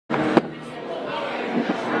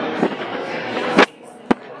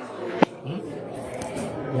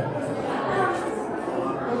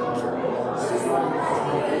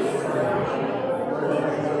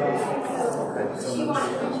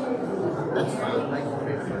Good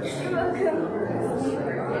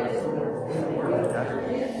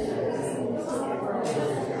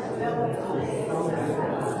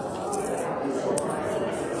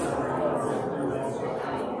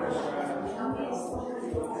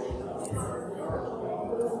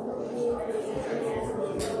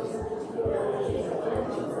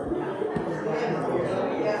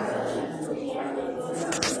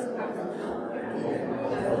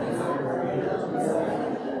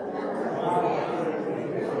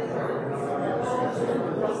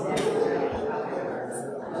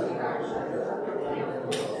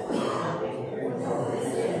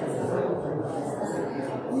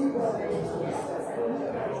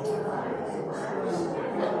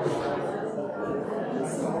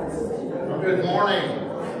morning.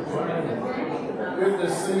 Good to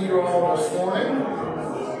see you all this morning.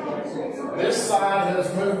 This side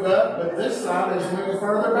has moved up, but this side has moved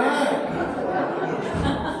further back.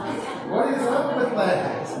 What is up with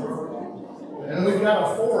that? And we've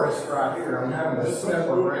got a forest right here. I'm having to step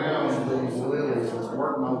around these lilies and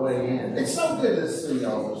work my way in. It's so good to see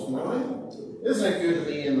y'all this morning. Isn't it good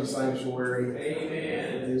to be in the sanctuary?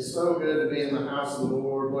 Amen. It is so good to be in the house of the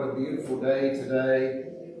Lord. What a beautiful day today.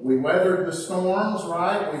 We weathered the storms,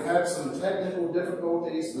 right? We've had some technical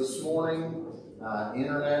difficulties this morning.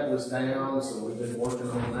 Internet was down, so we've been working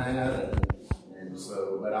on that.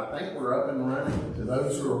 But I think we're up and running. To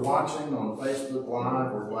those who are watching on Facebook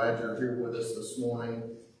Live, we're glad you're here with us this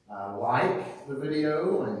morning. Like the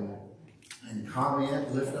video and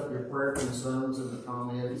comment, lift up your prayer concerns in the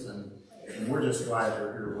comments, and we're just glad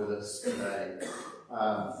you're here with us today.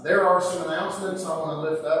 There are some announcements I want to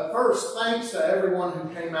lift up. First, thanks to everyone who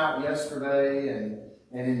came out yesterday and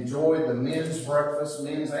enjoyed the men's breakfast,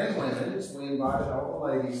 men's and women's. We invited all the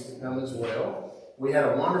ladies to come as well. We had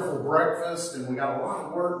a wonderful breakfast, and we got a lot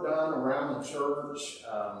of work done around the church,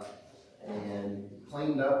 and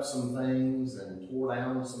cleaned up some things and tore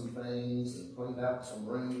down some things and cleaned out some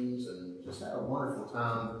rooms, and just had a wonderful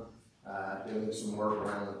time doing some work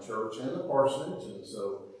around the church and the parsonage. And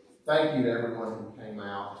so thank you to everyone who came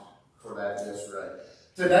out for that yesterday.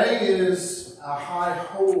 Today is a high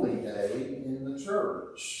holy day in the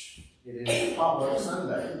church. It is Potluck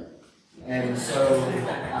Sunday. And so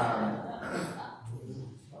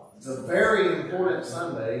it's a very important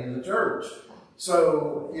Sunday in the church.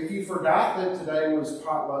 So if you forgot that today was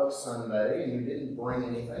Potluck Sunday and you didn't bring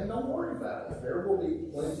anything, don't worry about it. There will be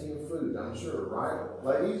plenty of food, I'm sure, right,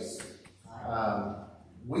 ladies?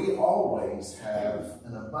 We always have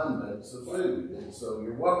an abundance of food. And so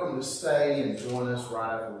you're welcome to stay and join us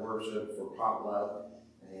right after worship for potluck.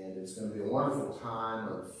 And it's going to be a wonderful time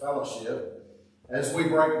of fellowship as we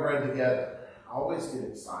break bread together. I always get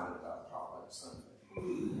excited about Potluck Sunday.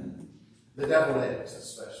 And the deviled eggs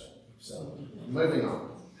especially. So moving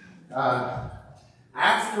on.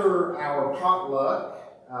 After our potluck,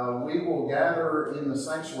 we will gather in the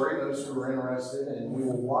sanctuary, those who are interested, and we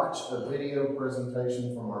will watch a video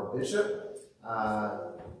presentation from our bishop.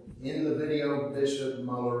 In the video, Bishop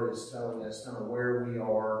Muller is telling us kind of where we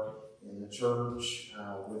are in the church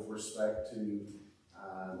with respect to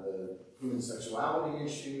the human sexuality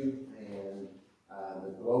issue and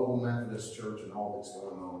the Global Methodist Church and all that's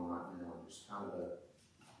going on right now. Just kind of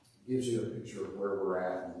gives you a picture of where we're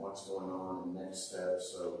at and what's going on and next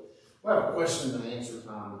steps. So we'll have a question and answer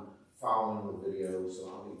time following the video, so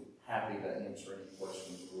I'll be happy to answer any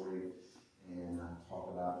questions for you and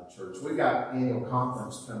talk about the church. We've got annual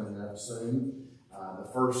conference coming up soon, the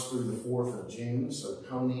 1st through the 4th of June. So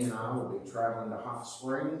Tony and I will be traveling to Hot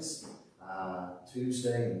Springs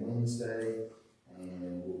Tuesday and Wednesday,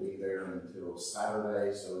 and we'll be there until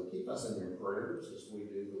Saturday. So keep us in your prayers as we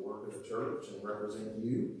do the work of the church and represent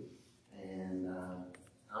you. And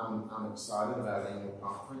I'm excited about annual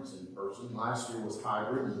conference in person. Last year was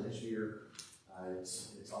hybrid, and this year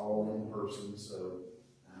it's all in person. So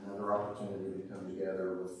another opportunity to come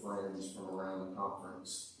together with friends from around the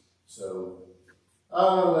conference. So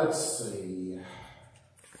let's see.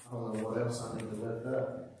 I don't know what else I need to lift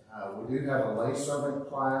up. We do have a lay servant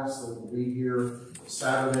class that will be here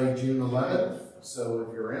Saturday, June 11th. So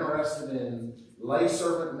if you're interested in lay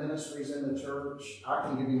servant ministries in the church, I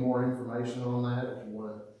can give you more information on that if you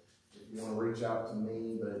want to reach out to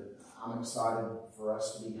me. But I'm excited for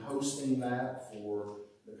us to be hosting that for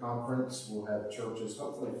the conference. We'll have churches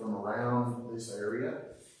hopefully from around this area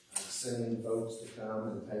sending folks to come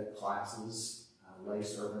and take classes, lay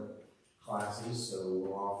servant classes. So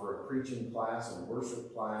we'll offer a preaching class and a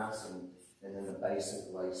worship class and then a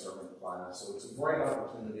basic lay servant class. So it's a great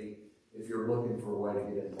opportunity if you're looking for a way to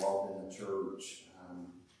get involved in the church,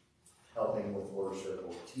 helping with worship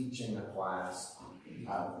or teaching a class.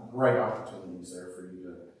 great opportunities there for you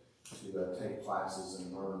to take classes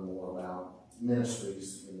and learn more about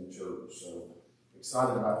ministries in the church. So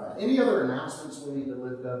excited about that. Any other announcements we need to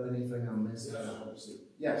lift up? Anything I'm missing?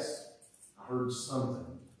 Yes, I heard something.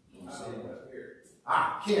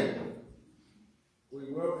 Ken.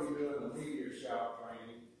 We will be doing the media shout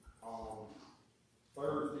training on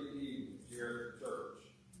Thursday evening here at the church.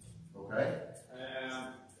 Okay. And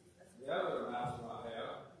the other announcement I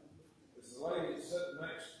have is the lady that's sitting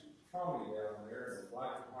next to Tony down there in the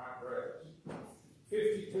black and white dress.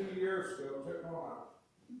 52 years ago, took on a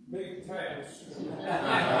big task. And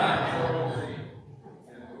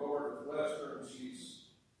the Lord has blessed her, and she's,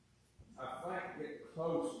 I think, getting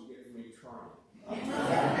close to getting me trained.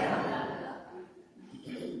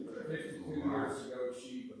 52 years ago,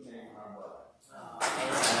 she became my bride.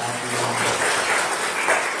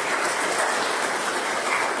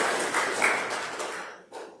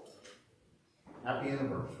 Happy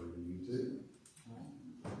anniversary to you too.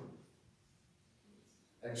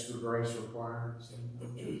 Extra grace required.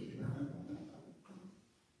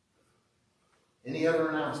 Any other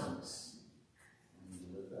announcements?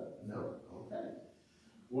 No? Okay.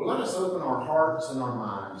 Well, let us open our hearts and our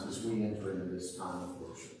minds as we enter into this time of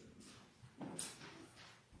worship.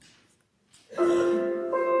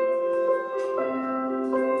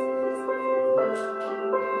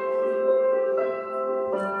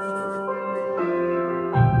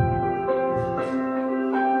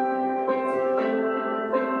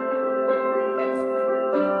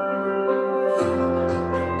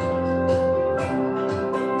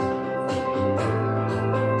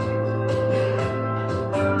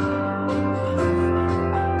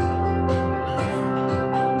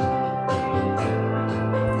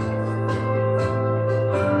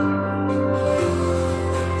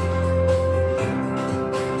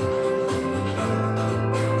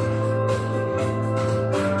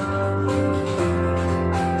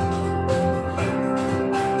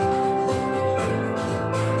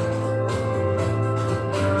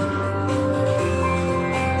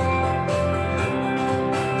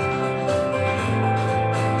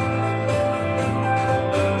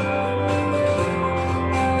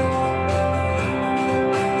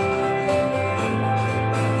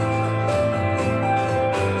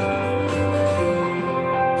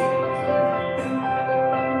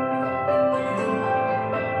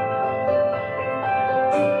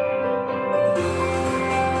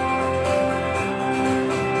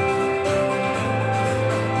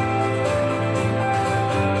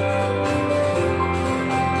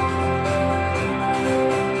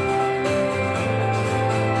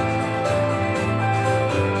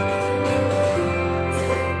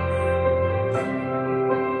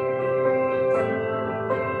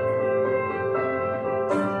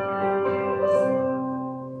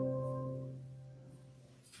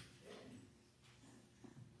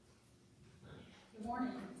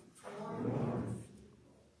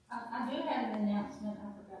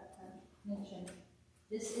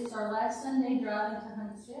 This is our last Sunday driving to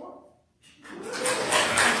Huntsville.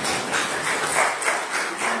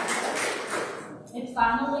 It's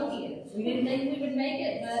finally here. We didn't think we would make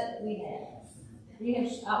it, but we have. I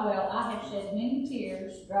have shed many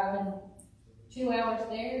tears driving 2 hours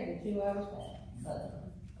there and 2 hours back.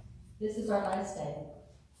 But this is our last day.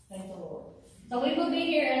 Thank the Lord. So we will be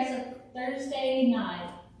here as of Thursday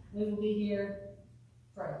night. We will be here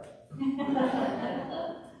forever.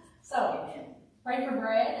 So, pray for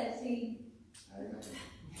Brad as he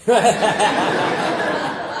gets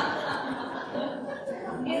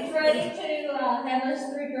ready to have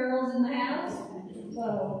us 3 girls in the house.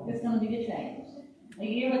 So it's going to be a change. A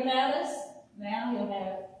year without us, now you'll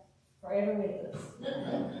have forever with us.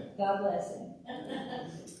 God bless him.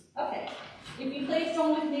 Okay, if you please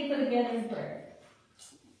join with me for the gathering prayer.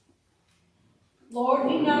 Lord,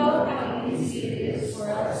 we know how easy it is for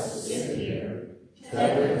us to sit here,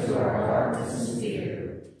 tethered to our darkness and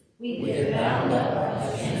fear. We get bound up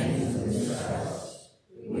by chains and mistrust.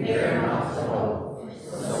 We dare not to hope,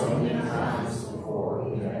 for so many times before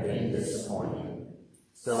we have been disappointed.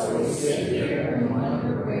 So we sit here and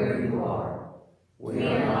wonder where you are. We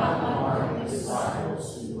are not like the disciples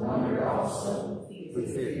who wondered also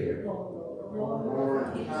with fear. Lord,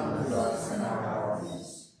 come to us in our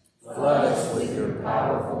darkness. Flood us with your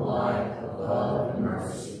powerful light of love and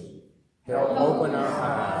mercy. Help open our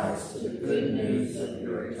eyes to the good news of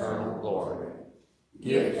your eternal glory.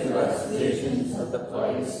 Give to us visions of the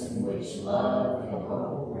place in which love and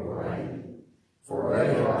hope will reign.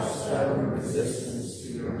 Forever our stubborn resistance to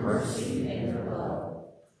your mercy and your love.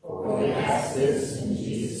 For we ask this in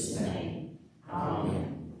Jesus' name.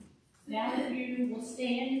 Amen. Now that you will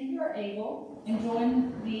stand you are able, and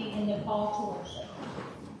join me in the call to worship.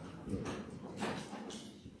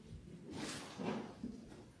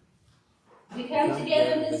 We come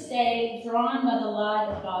together this day, drawn by the light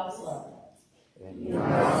of God's love. In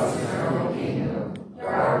God's eternal kingdom,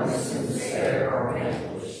 darkness and despair are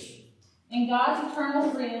vanquished. In God's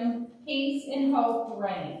eternal freedom, peace and hope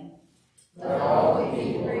reign. Let all the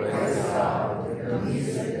people praise God with their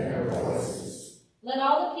music and their voices. Let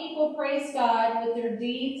all the people praise God with their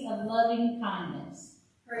deeds of loving kindness.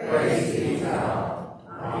 Praise be to God.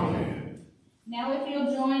 Amen. Now if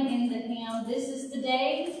you'll join in the hymn, This Is the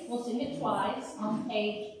Day, we'll sing it twice on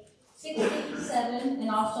page 657 and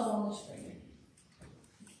also on the screen.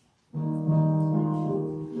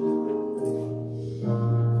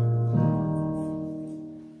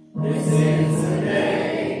 This is the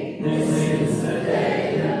day, this is the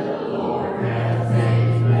day that the Lord hath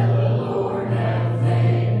made, that the Lord hath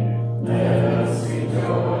made. Let us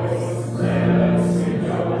rejoice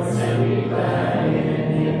and be glad in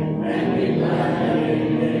it, and be glad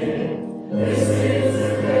in it. This is the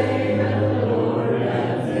day that the Lord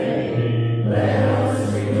hath made. Let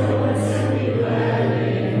us rejoice and be glad in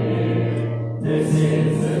it. This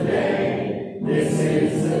is the day, this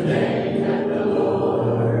is the day that the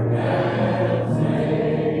Lord hath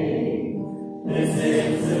made. This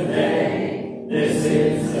is the day, this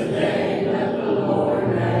is the day that the Lord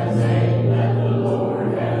hath made, that the Lord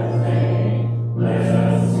hath made. Let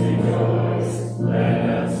us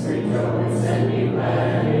rejoice and be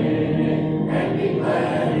glad in it, and be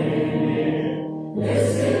glad in it. This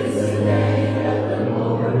is the day that the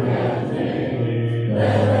Lord hath made.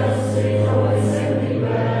 Let us rejoice and be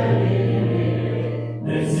glad in it.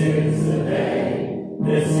 This is the day,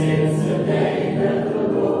 this is the day that the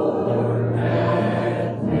Lord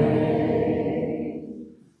hath made.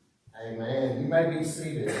 Amen. You may be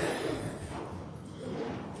seated.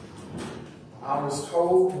 I was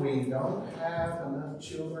told we don't have enough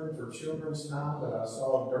children for children's time, but I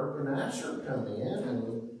saw Dirk and Asher come in,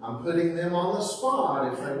 and I'm putting them on the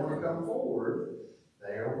spot. If they want to come forward,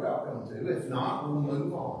 they are welcome to. If not, we'll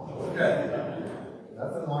move on. Okay.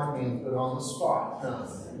 Nothing like being put on the spot, huh?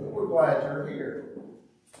 But we're glad you're here.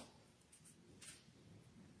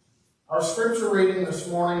 Our scripture reading this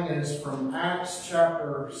morning is from Acts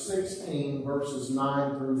chapter 16, verses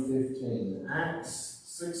 9 through 15. Acts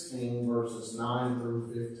 16, verses 9 through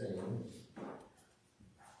 15.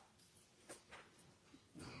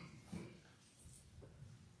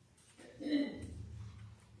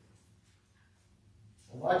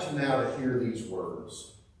 I'd like you now to hear these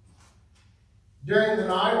words. During the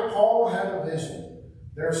night, Paul had a vision.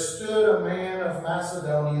 There stood a man of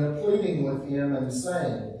Macedonia pleading with him and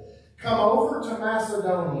saying, "Come over to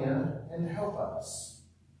Macedonia and help us."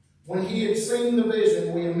 When he had seen the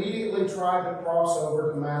vision, we immediately tried to cross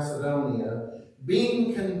over to Macedonia,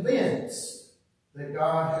 being convinced that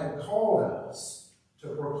God had called us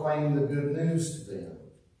to proclaim the good news to them.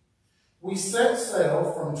 We set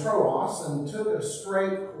sail from Troas and took a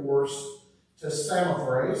straight course to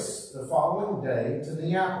Samothrace the following day to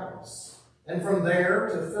Neapolis, and from there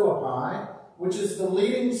to Philippi, which is the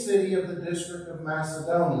leading city of the district of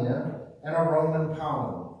Macedonia and a Roman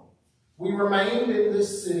colony. We remained in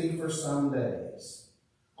this city for some days.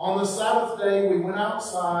 On the Sabbath day, we went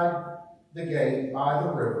outside the gate by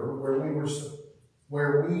the river where we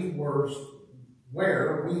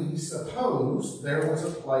supposed there was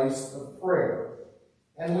a place of prayer.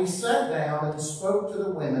 And we sat down and spoke to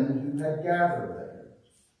the women who had gathered there.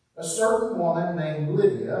 A certain woman named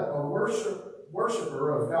Lydia, a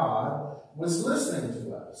worshiper of God, was listening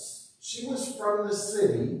to us. She was from the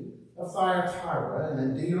city of Thyatira and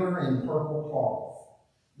a dealer in purple cloth.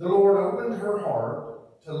 The Lord opened her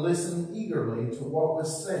heart to listen eagerly to what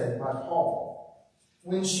was said by Paul.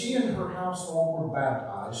 When she and her household were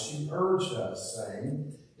baptized, she urged us,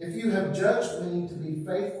 saying, "If you have judged me to be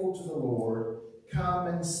faithful to the Lord, come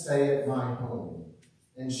and stay at my home."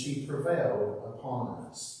 And she prevailed upon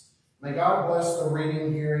us. May God bless the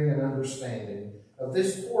reading, hearing, and understanding of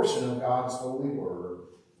this portion of God's holy word.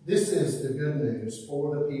 This is the good news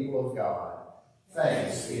for the people of God.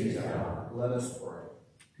 Thanks be to God. Let us pray.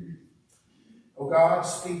 O God,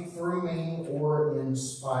 speak through me or in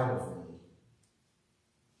spite of me.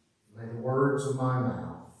 May the words of my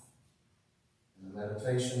mouth and the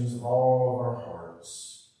meditations of all of our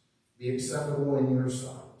hearts be acceptable in your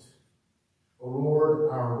sight. O Lord,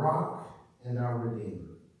 our rock and our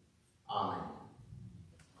Redeemer. Amen.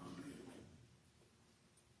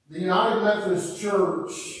 The United Methodist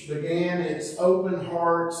Church began its Open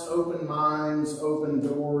Hearts, Open Minds, Open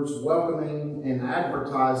Doors welcoming and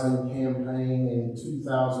advertising campaign in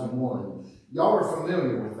 2001, Y'all are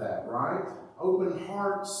familiar with that, right? Open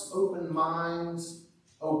hearts, open minds,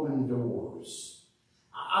 open doors.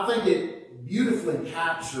 I think it beautifully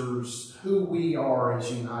captures who we are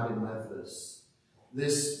as United Methodists.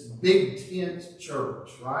 This big tent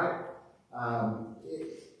church, right?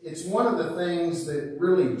 It's one of the things that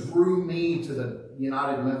really drew me to the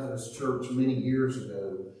United Methodist Church many years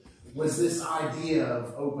ago, was this idea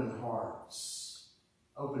of open hearts,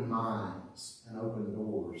 open minds, and open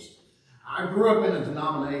doors. I grew up in a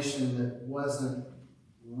denomination that wasn't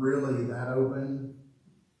really that open.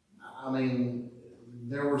 I mean,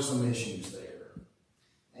 there were some issues there.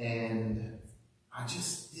 And I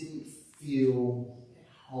just didn't feel at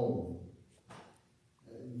home.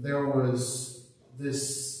 There was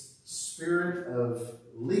this spirit of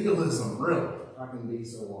legalism, really, if I can be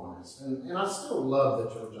so honest. And I still love the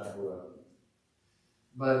church I grew up in.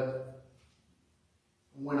 But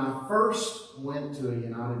when I first went to a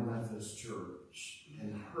United Methodist church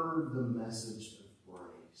and heard the message of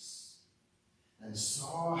grace and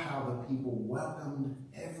saw how the people welcomed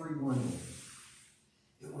everyone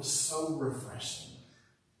in, it was so refreshing.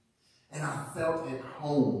 And I felt at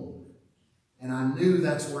home. And I knew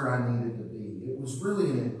that's where I needed to be. It was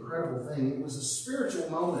really an incredible thing. It was a spiritual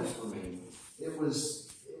moment for me. It's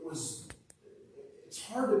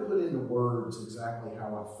hard to put into words exactly how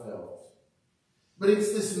I felt. But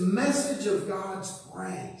it's this message of God's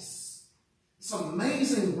grace. It's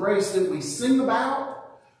amazing grace that we sing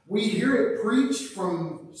about. We hear it preached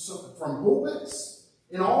from pulpits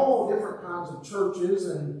in all different kinds of churches.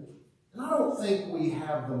 And I don't think we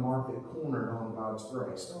have the market cornered on God's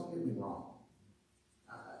grace. Don't get me wrong.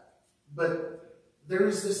 But there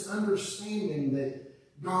is this understanding that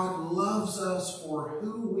God loves us for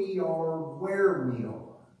who we are, where we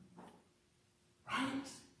are. Right?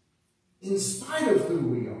 In spite of who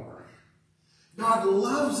we are. God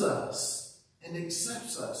loves us and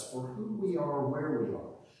accepts us for who we are, where we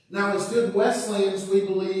are. Now, as good Wesleyans, we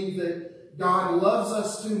believe that God loves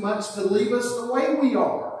us too much to leave us the way we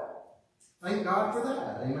are. Thank God for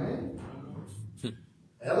that. Amen.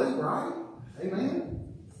 Ellie, right? Amen.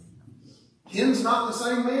 Ken's not the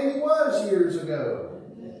same man he was years ago.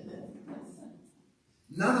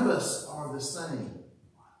 None of us are the same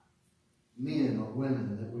men or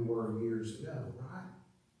women that we were years ago, right?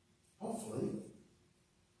 Hopefully.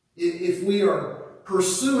 If we are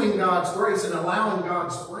pursuing God's grace and allowing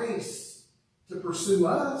God's grace to pursue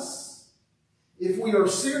us, if we are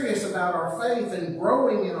serious about our faith and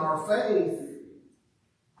growing in our faith,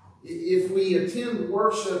 if we attend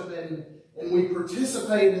worship and we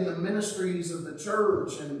participate in the ministries of the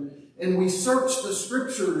church and we search the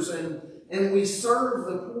scriptures and we serve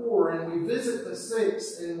the poor and we visit the sick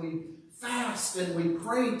and we fast and we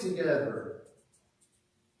pray together,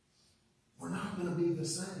 we're not going to be the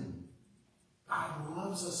same. God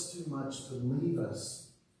loves us too much to leave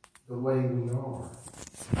us the way we are.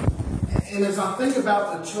 And as I think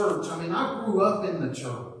about the church, I mean, I grew up in the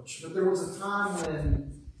church, but there was a time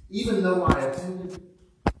when, even though I attended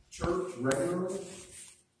church regularly,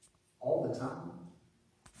 all the time,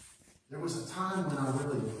 there was a time when I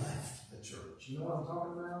really left the church. You know what I'm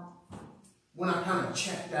talking about? When I kind of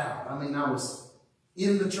checked out. I mean, I was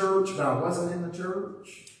in the church, but I wasn't in the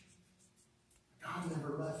church. God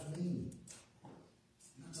never left me.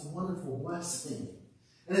 That's a wonderful blessing.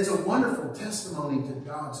 And it's a wonderful testimony to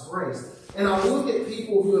God's grace. And I look at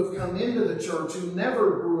people who have come into the church who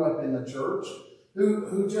never grew up in the church,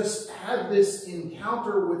 who just had this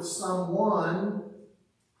encounter with someone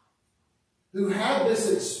who had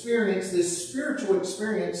this experience, this spiritual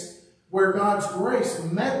experience, where God's grace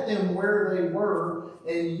met them where they were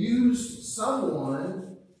and used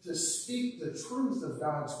someone to speak the truth of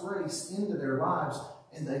God's grace into their lives,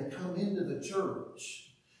 and they come into the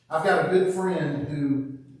church. I've got a good friend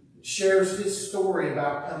who shares his story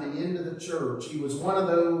about coming into the church. He was one of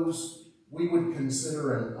those we would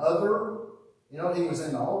consider an other. You know, he was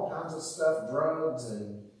into all kinds of stuff, drugs,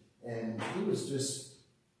 and he was just,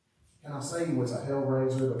 can I say he was a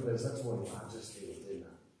hellraiser? Because that's what I just did, didn't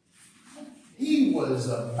I? He was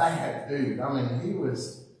a bad dude. I mean,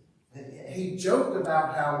 he joked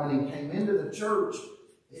about how when he came into the church,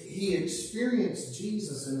 he experienced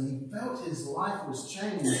Jesus and he felt his life was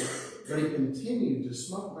changed, but he continued to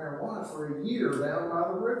smoke marijuana for a year down by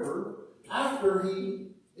the river after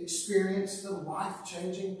he experienced the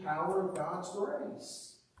life-changing power of God's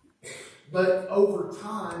grace. But over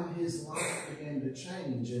time, his life began to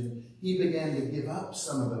change, and he began to give up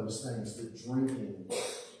some of those things, the drinking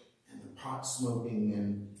and the pot smoking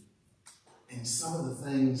and some of the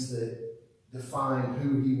things that defined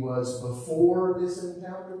who he was before this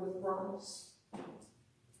encounter with Christ.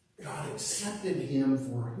 God accepted him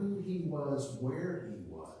for who he was, where he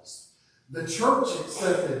was. The church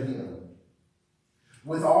accepted him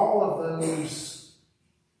with all of those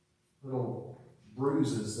little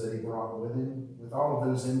bruises that he brought with him, with all of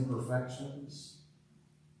those imperfections.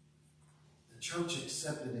 The church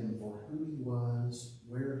accepted him for who he was,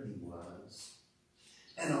 where he was,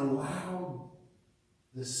 and allowed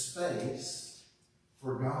the space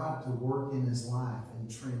for God to work in his life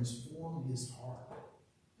and transform his heart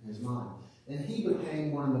and his mind. And he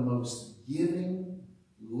became one of the most giving,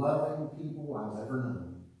 loving people I've ever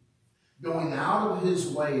known. Going out of his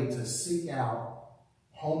way to seek out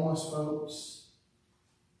homeless folks,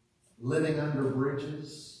 living under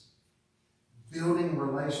bridges, building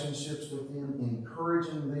relationships with them,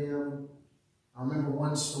 encouraging them. I remember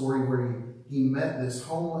one story where he met this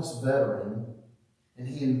homeless veteran, and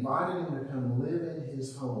he invited him to come live in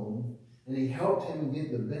his home, and he helped him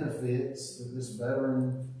get the benefits that this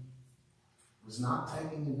veteran was not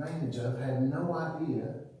taking advantage of, had no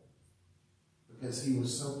idea, because he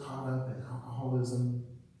was so caught up in alcoholism.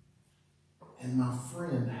 And my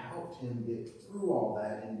friend helped him get through all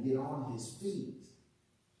that and get on his feet.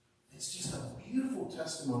 It's just a beautiful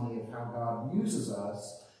testimony of how God uses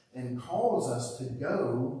us and calls us to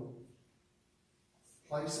go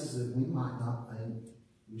places that we might not think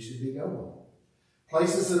we should be going.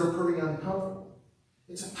 Places that are pretty uncomfortable.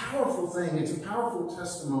 It's a powerful thing. It's a powerful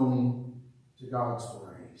testimony to God's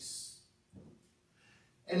grace.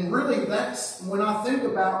 And really, that's when I think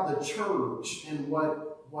about the church and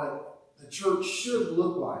what the church should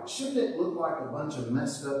look like. Shouldn't it look like a bunch of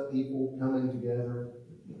messed up people coming together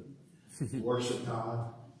to worship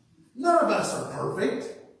God? None of us are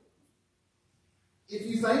perfect. If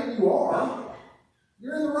you think you are,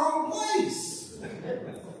 you're in the wrong place.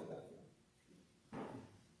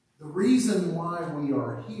 The reason why we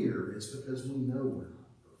are here is because we know we're not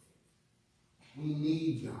perfect. We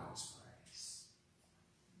need God's grace.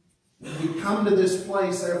 And we come to this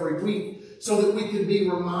place every week so that we can be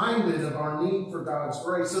reminded of our need for God's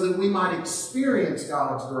grace, so that we might experience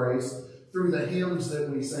God's grace through the hymns that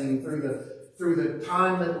we sing, through the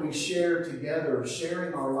time that we share together,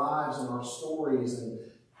 sharing our lives and our stories and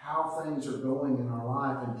how things are going in our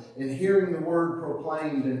life, and hearing the word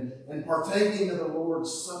proclaimed and partaking of the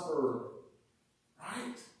Lord's Supper,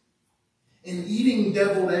 right? And eating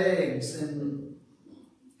deviled eggs and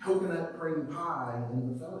coconut cream pie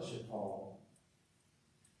in the fellowship hall.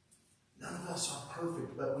 None of us are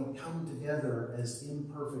perfect, but we come together as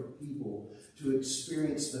imperfect people to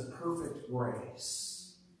experience the perfect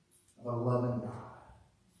grace of a loving God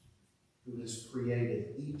who has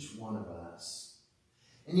created each one of us.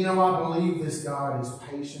 And you know, I believe this God is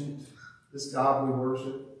patient. This God we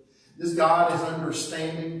worship. This God is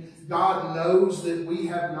understanding. God knows that we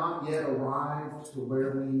have not yet arrived to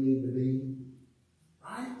where we need to be.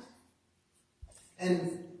 Right?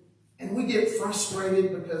 And we get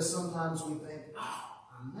frustrated because sometimes we think, oh,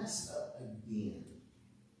 I messed up again.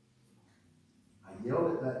 I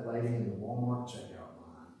yelled at that lady in the Walmart checkout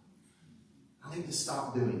line. I need to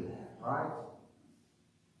stop doing that, right?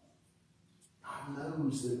 God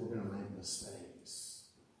knows that we're going to make mistakes.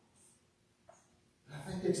 But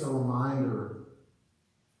I think it's a reminder.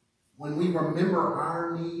 When we remember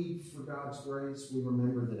our need for God's grace, we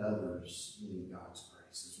remember that others need God's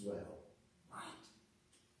grace as well. Right?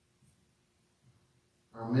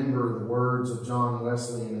 I remember the words of John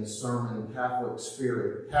Wesley in his sermon, Catholic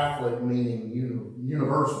Spirit. Catholic meaning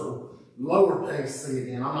universal. Lowercase c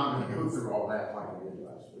again. I'm not going to go through all that like I did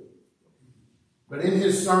last week. But in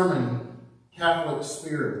his sermon, Catholic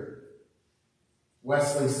Spirit,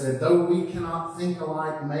 Wesley said, though we cannot think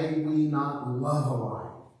alike, may we not love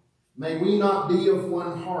alike. May we not be of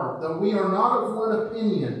one heart. Though we are not of one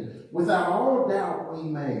opinion, without all doubt we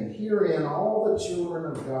may. Herein all the children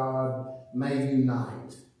of God may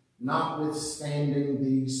unite, notwithstanding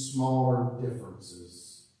these smaller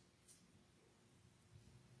differences.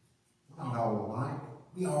 We're not all alike.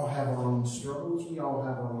 We all have our own struggles. We all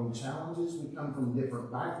have our own challenges. We come from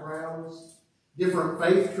different backgrounds, different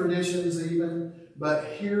faith traditions even, but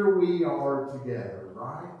here we are together,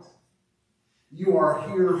 right? You are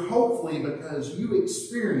here hopefully because you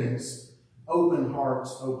experienced open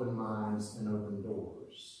hearts, open minds, and open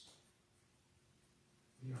doors.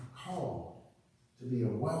 We are called to be a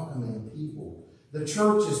welcoming people. The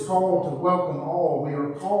church is called to welcome all. We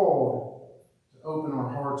are called to open our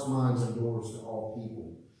hearts, minds, and doors to all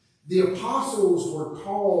people. The apostles were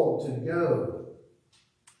called to go.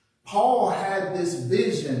 Paul had this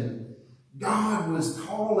vision. God was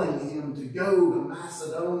calling him to go to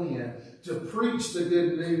Macedonia, to preach the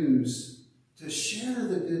good news, to share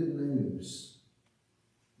the good news.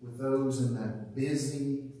 with those in that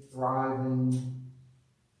busy, thriving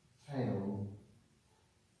town.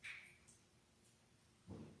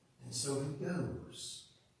 And so he goes.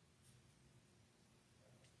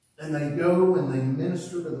 And they go and they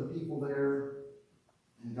minister to the people there,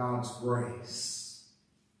 and God's grace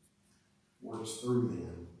works through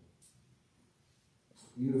them. It's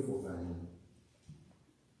a beautiful thing.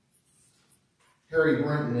 Harry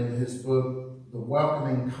Brenton, in his book, The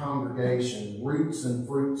Welcoming Congregation, Roots and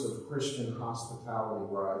Fruits of Christian Hospitality,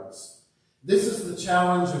 writes, "This is the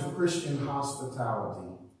challenge of Christian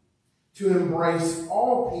hospitality, to embrace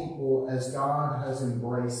all people as God has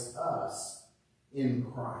embraced us in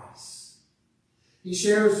Christ." He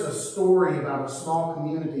shares a story about a small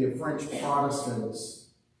community of French Protestants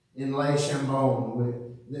in Les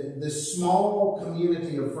Chambon. This small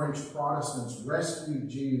community of French Protestants rescued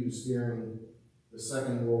Jews during the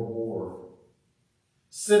Second World War.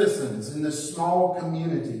 Citizens in this small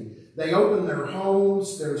community, they opened their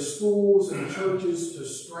homes, their schools, and churches to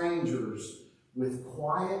strangers with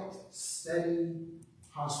quiet, steady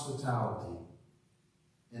hospitality,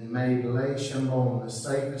 and made Les Chambon the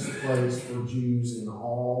safest place for Jews in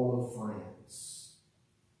all of France.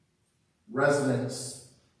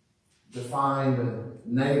 Residents defined a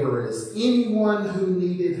neighbor as anyone who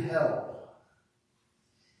needed help.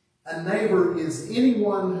 A neighbor is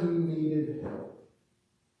anyone who needed help.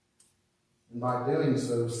 And by doing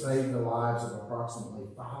so, saved the lives of approximately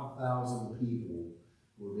 5,000 people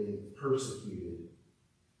who were being persecuted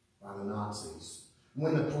by the Nazis.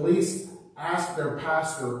 When the police asked their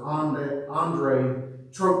pastor, Andre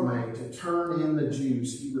Trocmé, to turn in the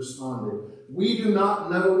Jews, he responded, "We do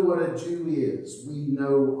not know what a Jew is. We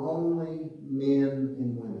know only men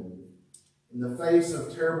and women." In the face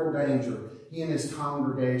of terrible danger, he and his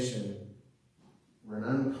congregation were an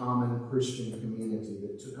uncommon Christian community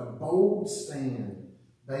that took a bold stand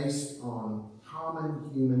based on common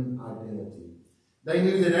human identity. They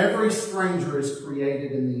knew that every stranger is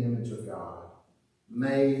created in the image of God,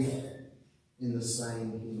 made in the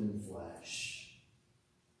same human flesh.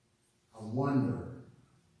 I wonder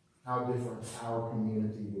how different our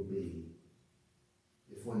community would be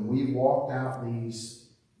if when we walked out these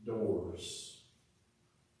doors,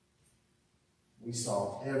 we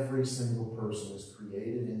saw every single person is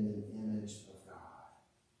created in the image of God.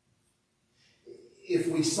 If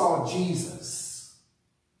we saw Jesus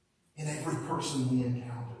in every person we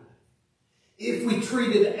encountered. If we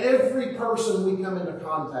treated every person we come into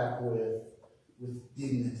contact with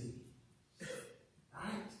dignity.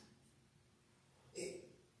 Right?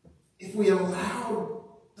 If we allowed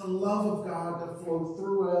the love of God to flow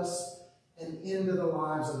through us and into the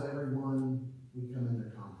lives of everyone we come into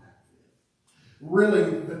contact with.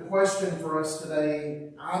 Really, the question for us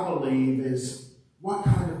today, I believe, is what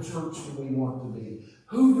kind of church do we want to be?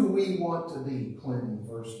 Who do we want to be, Clinton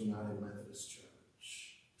First United Methodist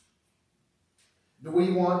Church? Do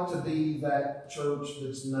we want to be that church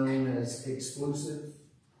that's known as exclusive?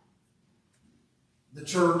 The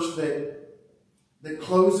church that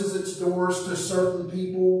closes its doors to certain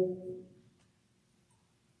people?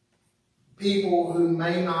 People who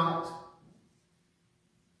may not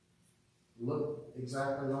look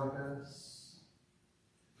exactly like us?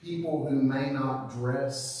 People who may not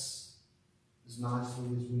dress as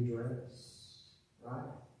nicely as we dress,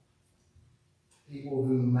 right? People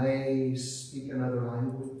who may speak another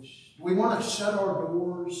language. Do we want to shut our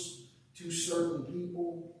doors to certain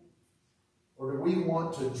people? Or do we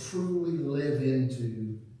want to truly live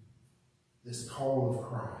into this call of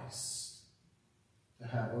Christ to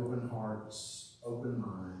have open hearts, open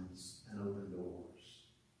minds, and open doors?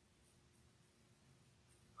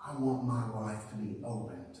 I want my life to be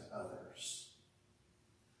open to others.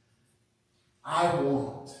 I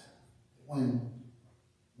want, when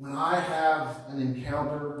I have an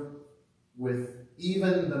encounter with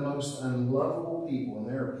even the most unlovable people, and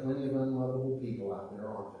there are plenty of unlovable people out there,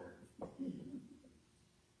 aren't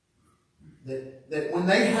there? That when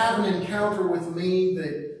they have an encounter with me,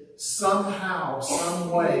 that somehow, some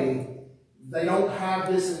way, they don't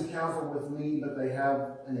have this encounter with me, but they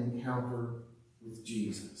have an encounter with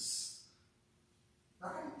Jesus.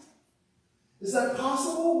 Right? Is that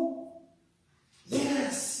possible?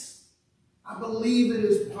 Yes. I believe it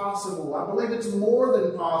is possible. I believe it's more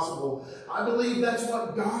than possible. I believe that's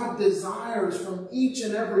what God desires from each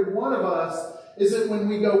and every one of us, is that when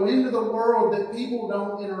we go into the world, that people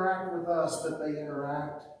don't interact with us, but they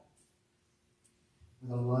interact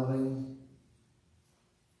with a loving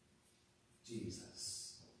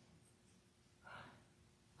Jesus.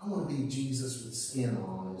 I want to be Jesus with skin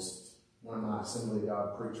on, as one of my Assembly of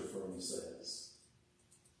God preacher friends says.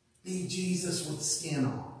 Be Jesus with skin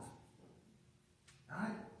on.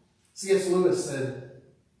 Right? C.S. Lewis said,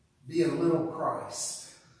 be a little Christ.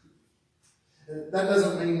 That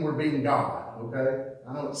doesn't mean we're being God, okay?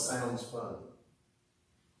 I know it sounds funny.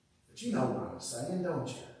 But you know what I'm saying, don't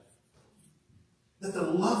you? That the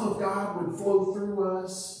love of God would flow through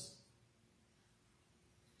us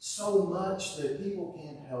so much that people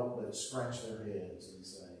can't help but scratch their heads and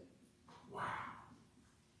say, wow,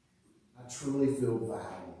 I truly feel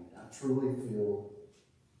valued. I truly feel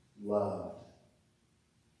loved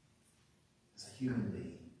as a human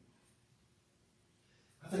being.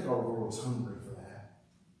 I think our world's hungry for that.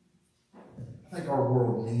 I think our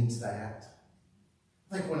world needs that.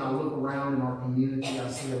 I think when I look around in our community, I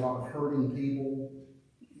see a lot of hurting people.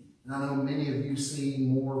 And I know many of you see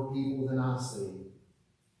more people than I see.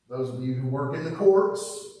 Those of you who work in the courts,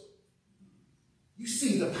 you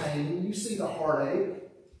see the pain, you see the heartache.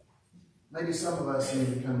 Maybe some of us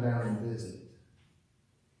need to come down and visit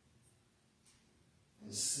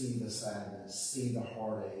and see the sadness, see the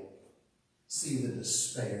heartache, see the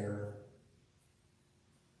despair,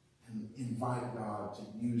 and invite God to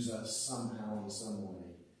use us somehow in some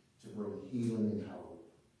way to bring healing and hope.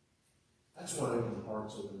 That's what open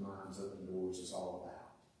hearts, open minds, open doors is all about.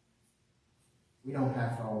 We don't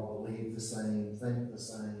have to all believe the same, think the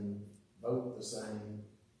same, vote the same,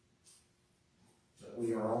 but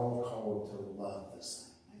we are all called to love the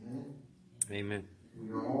same. Amen? Amen. We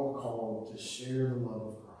are all called to share the love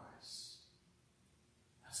of Christ.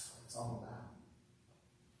 That's what it's all about.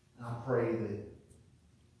 And I pray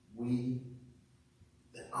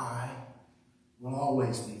that I will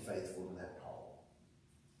always be faithful to that call.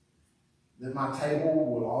 That my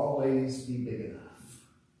table will always be big enough.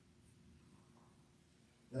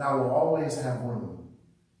 That I will always have room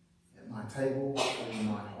at my table and in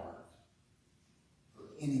my heart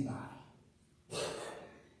for anybody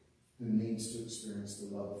who needs to experience the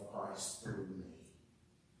love of Christ through me.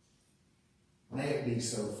 May it be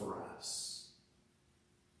so for us.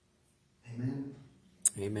 Amen.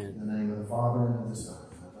 Amen. In the name of the Father, and of the Son,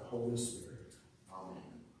 and of the Holy Spirit. Amen.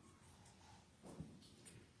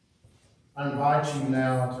 I invite you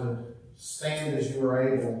now to stand as you are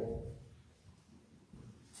able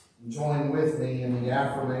and join with me in the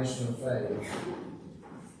affirmation of faith.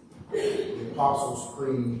 The Apostles'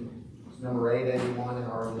 Creed is number 881 in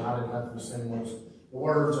our United Methodist Hymnals. The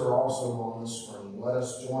words are also on the screen. Let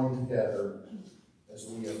us join together as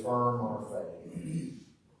we affirm our faith.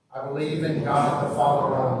 I believe in God the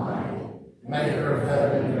Father Almighty, maker of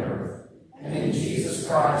heaven and earth, and in Jesus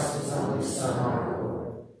Christ, his only Son, our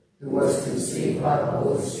Lord, who was conceived by the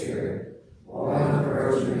Holy Spirit, born of the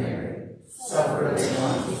Virgin Mary, suffered under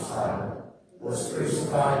Pontius Pilate, was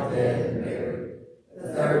crucified, dead, and buried.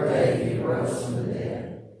 The third day he rose from the dead.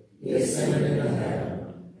 He ascended into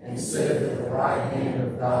heaven, and sitteth at the right hand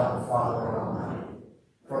of God the Father Almighty.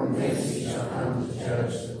 From thence he shall come to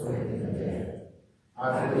judge the quick and the dead.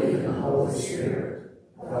 I believe in the Holy Spirit,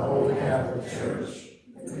 the Holy Catholic Church,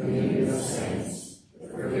 the communion of saints, the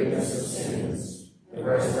forgiveness of sins, the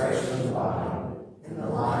resurrection of the body, and the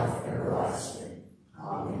life everlasting.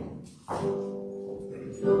 Amen.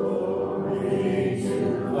 Glory to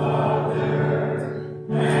the Father,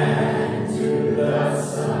 and to the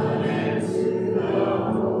Son, and to the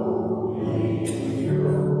Holy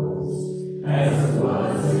Ghost, as it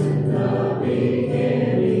was in the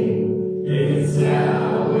beginning, is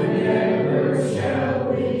now, and ever shall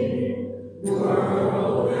be,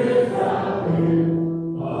 world without end.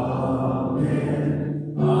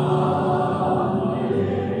 Amen. Amen.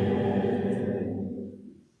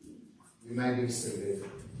 You may be seated.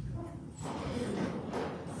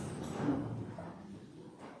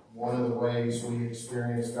 One of the ways we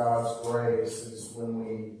experience God's grace is when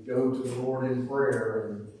we go to the Lord in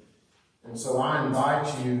prayer. And so I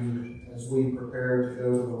invite you, as we prepare to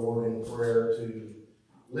go to the Lord in prayer, to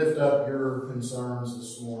lift up your concerns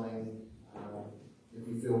this morning. If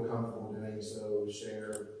you feel comfortable doing so,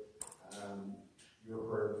 share your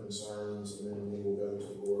prayer concerns, and then we will go to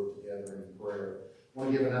the Lord together in prayer. I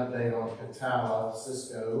want to give an update on Katala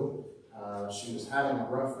Cisco. She was having a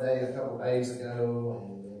rough day a couple days ago, and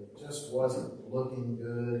it just wasn't looking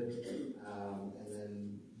good. And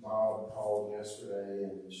then Bob called yesterday,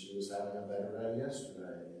 and she was having a better day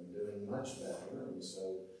yesterday and doing much better. And so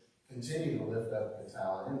continue to lift up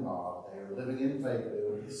Katala and Bob. They are living in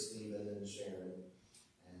Fayetteville with Stephen and Sharon.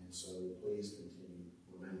 And so please continue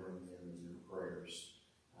remembering them in your prayers.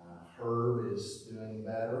 Herb is doing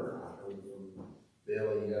better. I heard from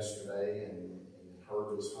Billy yesterday, and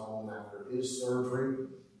Herb is home after his surgery.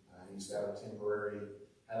 He's got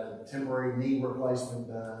had a temporary knee replacement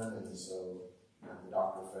done, and so the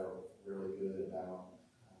doctor felt really good about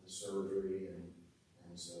the surgery, and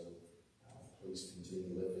so please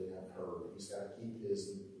continue lifting up her. He's got to keep his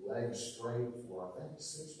legs straight for, I think,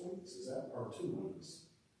 6 weeks. Is that, or 2 weeks?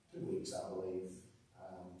 2 weeks, I believe.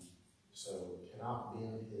 So cannot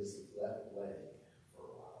bend his left leg for a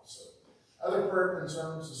while. So other prayer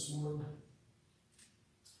concerns this morning?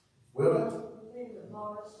 Wilda? Linda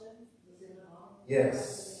Marston was in the hospital.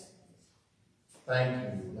 Yes. Thank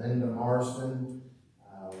you. Linda Marston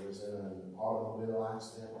was in an automobile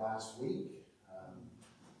accident last week.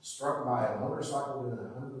 Struck by a motorcycle doing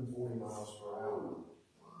 140 miles per hour.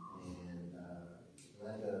 And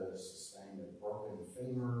Linda sustained a broken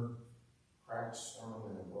femur, cracked sternum,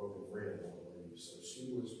 and a broken rib, I believe. So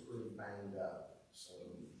she was pretty banged up. So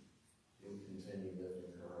do continue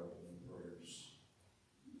lifting her up in prayers.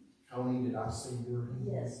 Tony, did I see your hand?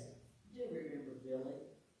 Yes, do remember Billy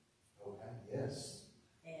Okay, yes.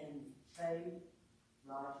 and Faye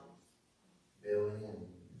Rogers. Billy and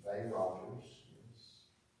Faye Rogers. Yes.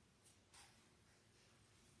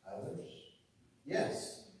 Others?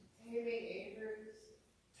 Yes. Tammy Andrews,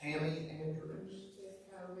 Tammy Andrews. just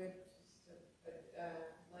COVID, just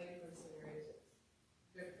a lady from St. Regis,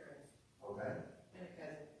 good friend, Okay. and a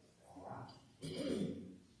cousin. All right.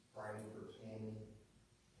 Praying for Tammy.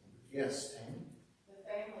 Yes, Tammy. The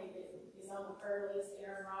family that is on the prayer list,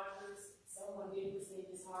 Aaron Rodgers, someone did receive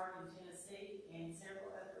his heart in Tennessee, and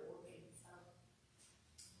several other organs.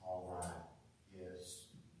 All right. Yes.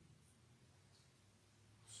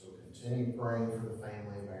 So continue praying for the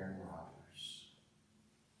family of Aaron Rodgers.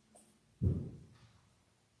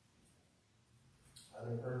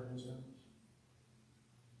 Other prayer concerns?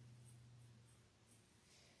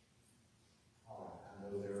 All right.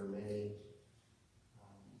 I know there are many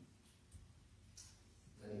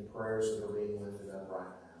prayers that are being lifted up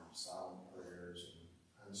right now, silent prayers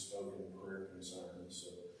and unspoken prayer concerns. So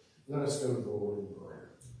let us go to the Lord in prayer.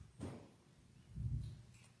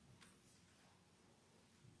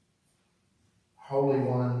 Holy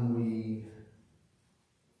One, we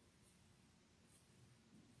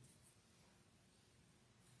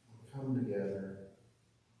come together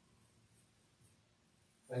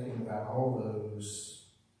thinking about all those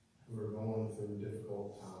who are going through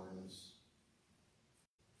difficult times.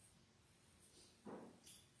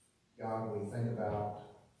 God, we think about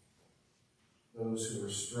those who are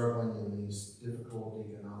struggling in these difficult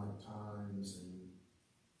economic times, and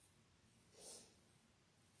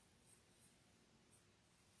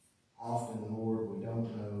often, Lord, we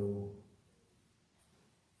don't know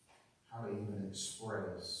how to even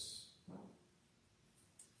express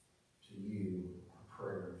to you our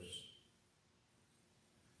prayers.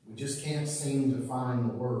 We just can't seem to find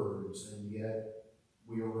the words, and yet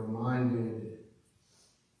we are reminded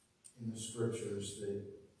in the scriptures that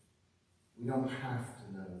we don't have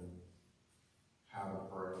to know how to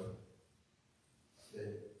pray.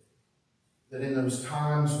 That in those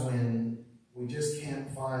times when we just can't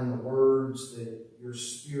find the words, that your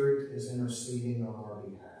Spirit is interceding on our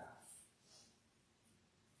behalf.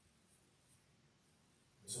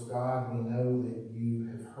 So God, we know that you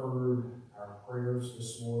have heard our prayers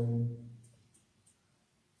this morning,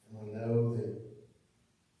 and we know that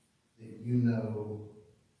you know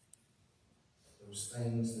those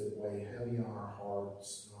things that weigh heavy on our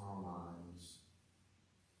hearts and our minds.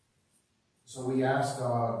 So we ask,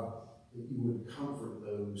 God, that you would comfort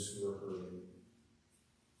those who are hurting.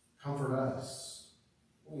 Comfort us.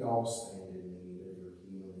 We all stand in need of your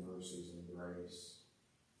healing mercies and grace.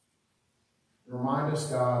 And remind us,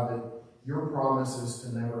 God, that your promise is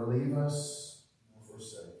to never leave us nor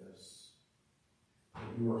forsake us.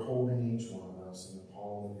 That you are holding each one of us in the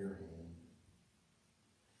palm of your hand.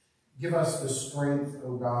 Give us the strength,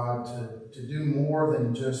 O God, to do more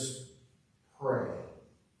than just pray.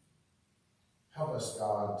 Help us,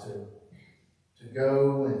 God, to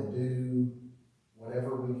go and do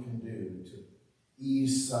whatever we can do to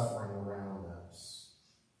ease suffering around us.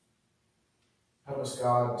 Help us,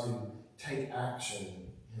 God, to take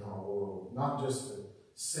action in our world, not just to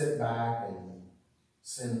sit back and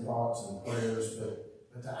send thoughts and prayers,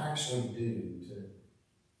 but to actually do, to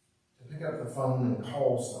pick up the phone and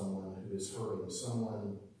call someone who is hurting,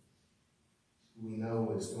 someone who we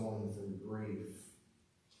know is going through grief,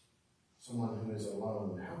 someone who is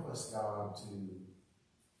alone. Help us, God, to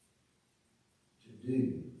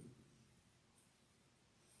do.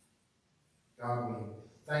 God, we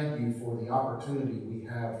thank you for the opportunity we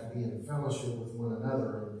have to be in fellowship with one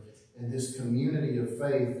another and this community of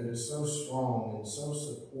faith that is so strong and so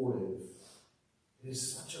supportive. It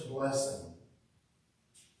is such a blessing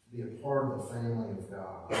to be a part of the family of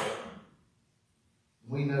God.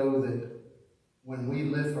 We know that when we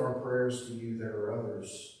lift our prayers to you, there are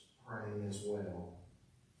others praying as well.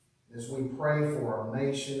 As we pray for our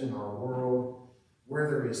nation and our world, where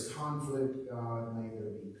there is conflict, God, may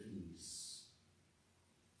there be peace.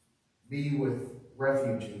 Be with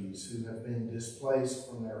refugees who have been displaced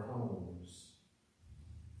from their homes.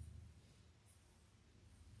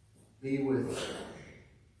 Be with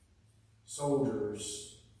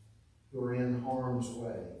soldiers who are in harm's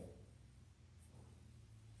way.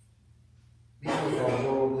 Be with our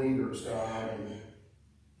world leaders, God,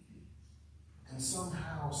 and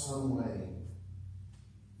somehow, some way,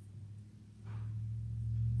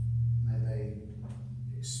 may they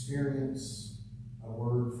experience a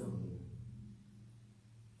word from you.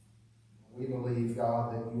 We believe,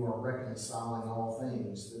 God, that you are reconciling all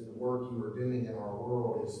things, that the work you are doing in our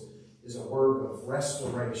world is a work of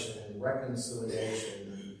restoration and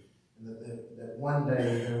reconciliation, and that one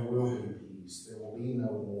day there will be peace. There will be no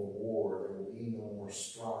more war. There will be no more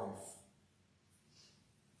strife.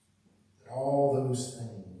 That all those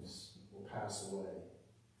things will pass away.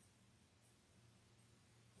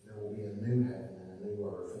 There will be a new heaven and a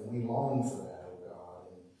new earth, and we long for that, oh God.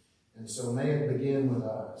 And so may it begin with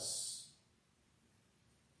us.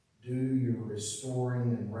 Do your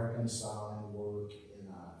restoring and reconciling work in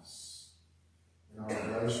us, in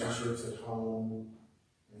our relationships at home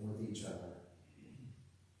and with each other.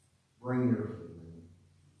 Bring your healing.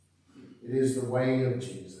 It is the way of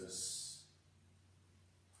Jesus,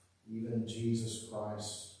 even Jesus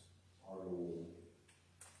Christ our Lord.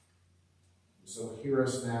 And so hear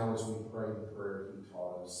us now as we pray the prayer he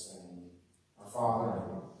taught us, saying, Our Father,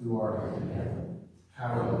 who art in heaven,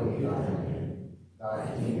 hallowed be thy name. Thy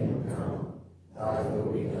kingdom come, thy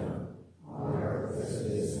will be done, on earth as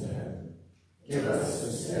it is in heaven. Give us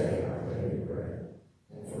this day our daily bread,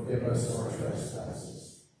 and forgive us our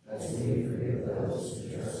trespasses, as we forgive those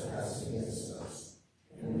who trespass against us.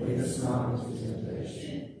 And lead us not into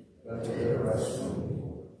temptation, but deliver us from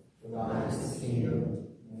evil. For thine is the kingdom,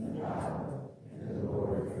 and the power, and the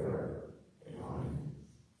glory forever. Amen.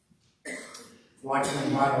 I'd like to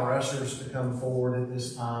invite our ushers to come forward at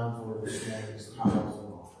this time for this morning's tithes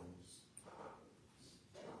and offerings.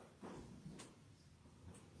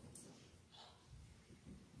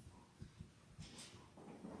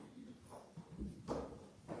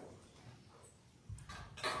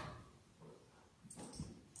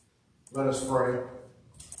 Let us pray.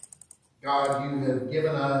 God, you have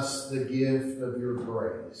given us the gift of your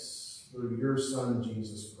grace through your Son,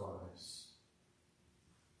 Jesus Christ.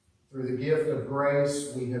 Through the gift of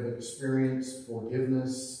grace, we have experienced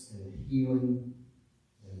forgiveness and healing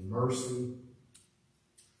and mercy.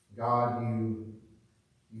 God, you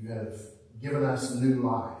have given us new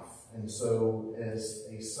life. And so as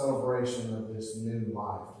a celebration of this new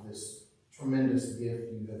life, this tremendous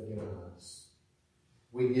gift you have given us,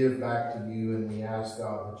 we give back to you and we ask,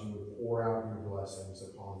 God, that you would pour out your blessings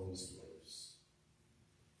upon these gifts.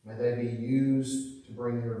 May they be used to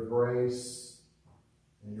bring your grace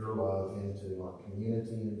and your love into our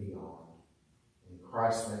community and beyond. In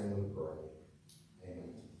Christ's name we pray.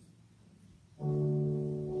 Amen.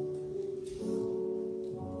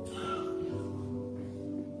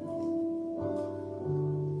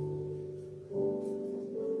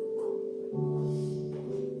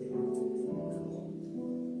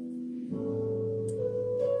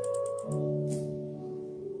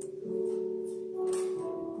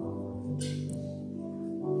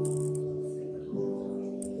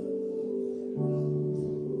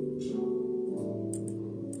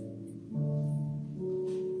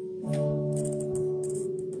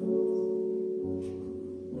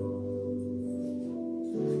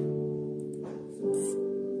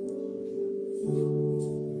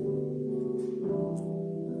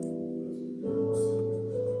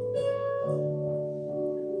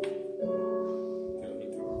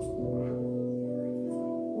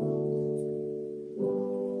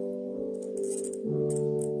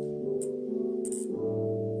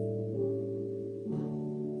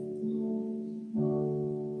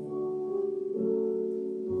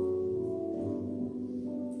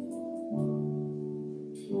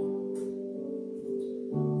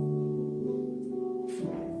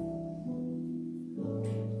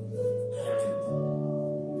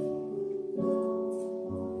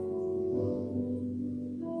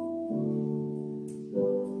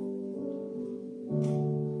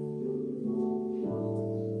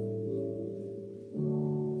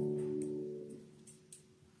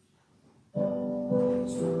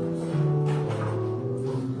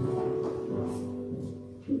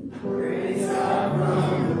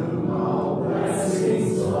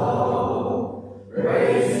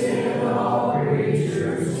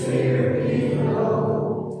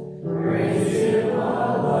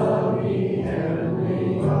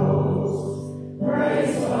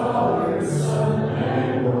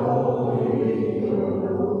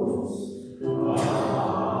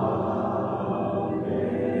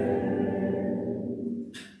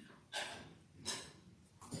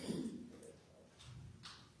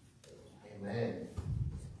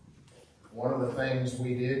 One of the things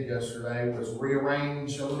we did yesterday was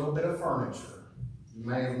rearrange a little bit of furniture. You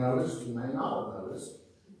may have noticed, you may not have noticed,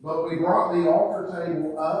 but we brought the altar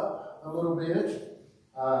table up a little bit,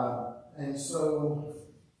 and so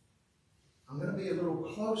I'm going to be a little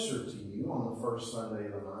closer to you on the first Sunday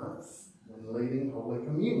of the month when leading Holy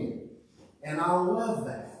Communion. And I love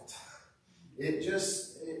that. It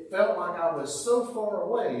felt like I was so far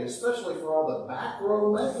away, especially for all the back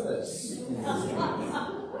row Methodists.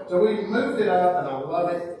 So we moved it up, and I love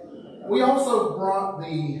it. We also brought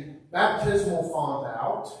the baptismal font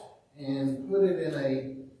out and put it in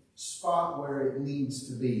a spot where it needs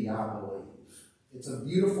to be, I believe. It's a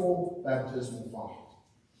beautiful baptismal font.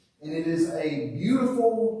 And it is a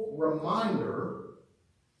beautiful reminder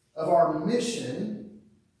of our mission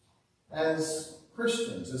as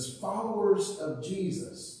Christians, as followers of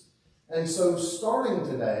Jesus. And so starting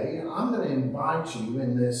today, I'm going to invite you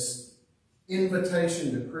in this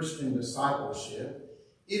invitation to Christian discipleship.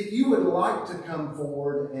 If you would like to come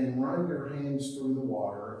forward and run your hands through the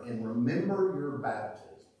water and remember your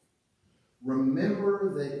baptism,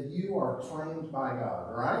 remember that you are claimed by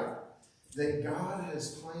God, right? That God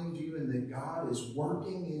has claimed you and that God is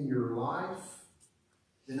working in your life,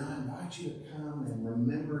 then I invite you to come and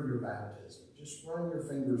remember your baptism. Just run your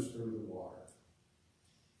fingers through the water.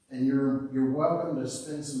 And you're welcome to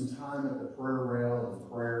spend some time at the prayer rail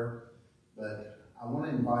and prayer, but I want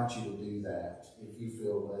to invite you to do that if you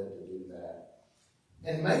feel led to do that.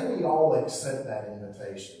 And may we all accept that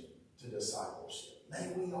invitation to discipleship. May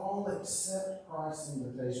we all accept Christ's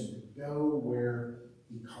invitation to go where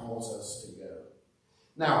He calls us to go.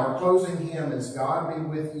 Now, our closing hymn is God Be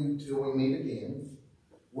With You Till We Meet Again.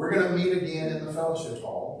 We're going to meet again in the fellowship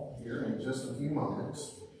hall here in just a few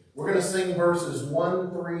moments. We're going to sing verses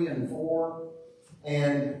 1, 3, and 4.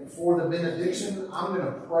 And for the benediction, I'm going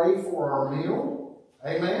to pray for our meal.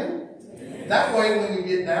 Amen? Amen. That way, when you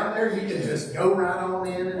get down there, you can just go right on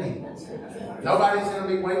in and eat. Nobody's going to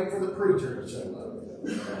be waiting for the preacher to show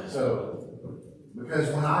up. So, because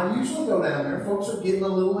when I usually go down there, folks are getting a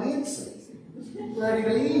little antsy, ready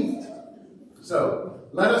to eat. So,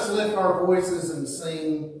 let us lift our voices and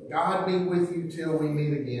sing, God Be With You Till We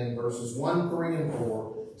Meet Again, verses 1, 3, and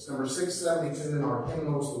 4. It's number 672 in our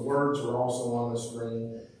hymnals. The words are also on the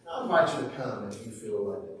screen. I invite you to come if you feel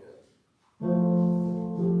like it.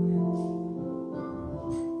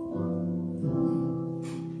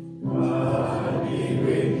 God be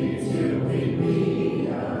with you till we meet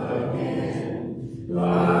again.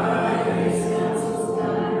 By His counsels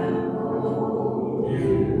guide and hold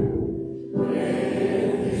you.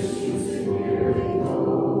 With His truth securely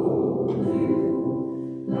hold you.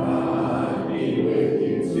 God be with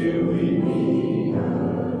you till we meet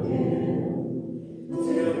again.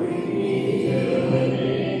 Till we meet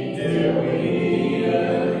again.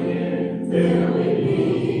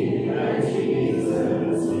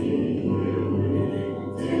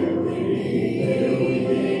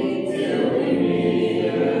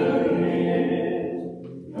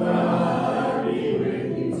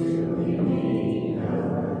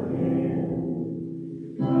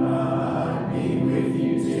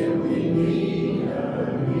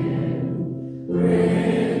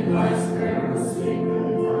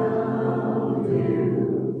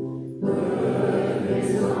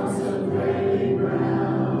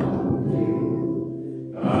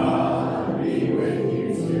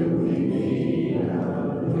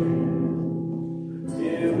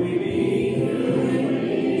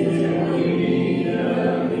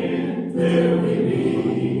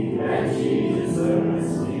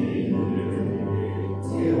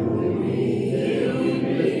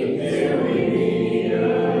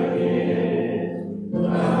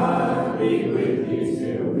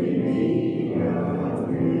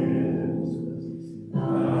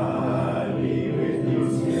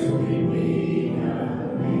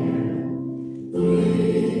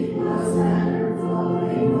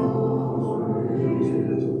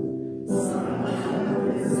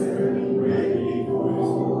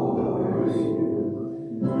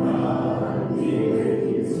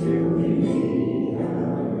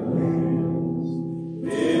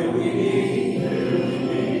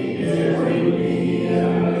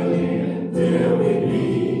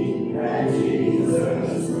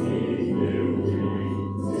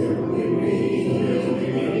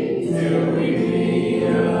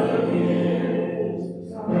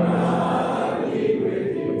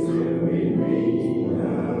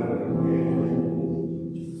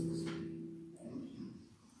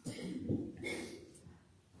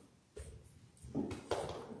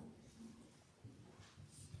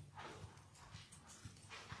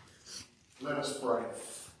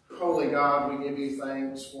 God, we give you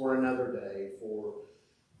thanks for another day, for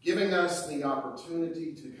giving us the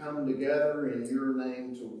opportunity to come together in your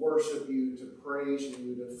name, to worship you, to praise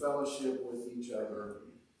you, to fellowship with each other.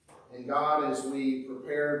 And God, as we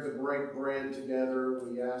prepare to break bread together,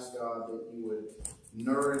 we ask, God, that you would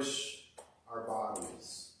nourish our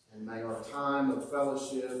bodies. And may our time of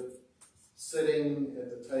fellowship, sitting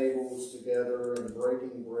at the tables together and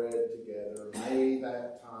breaking bread together, may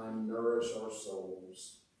that time nourish our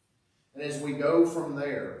souls. And as we go from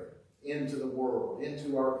there into the world,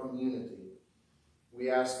 into our community, we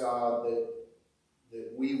ask, God,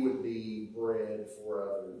 that we would be bread for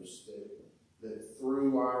others, that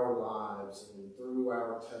through our lives and through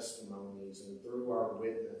our testimonies and through our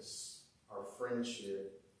witness, our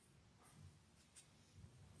friendship,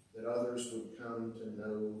 that others would come to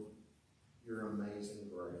know your amazing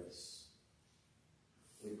grace.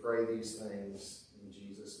 We pray these things in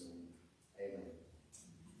Jesus' name. Amen.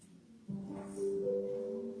 Amen.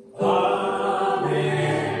 Amen.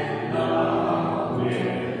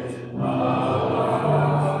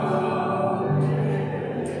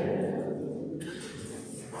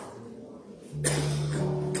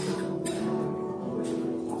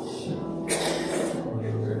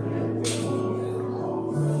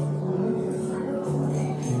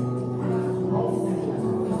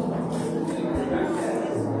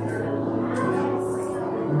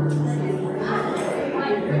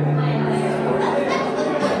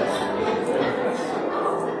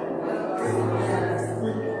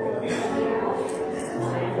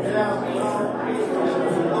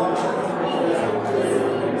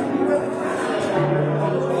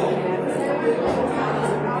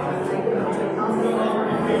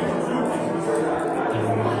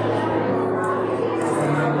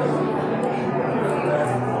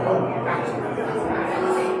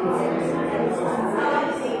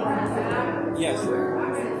 Yes.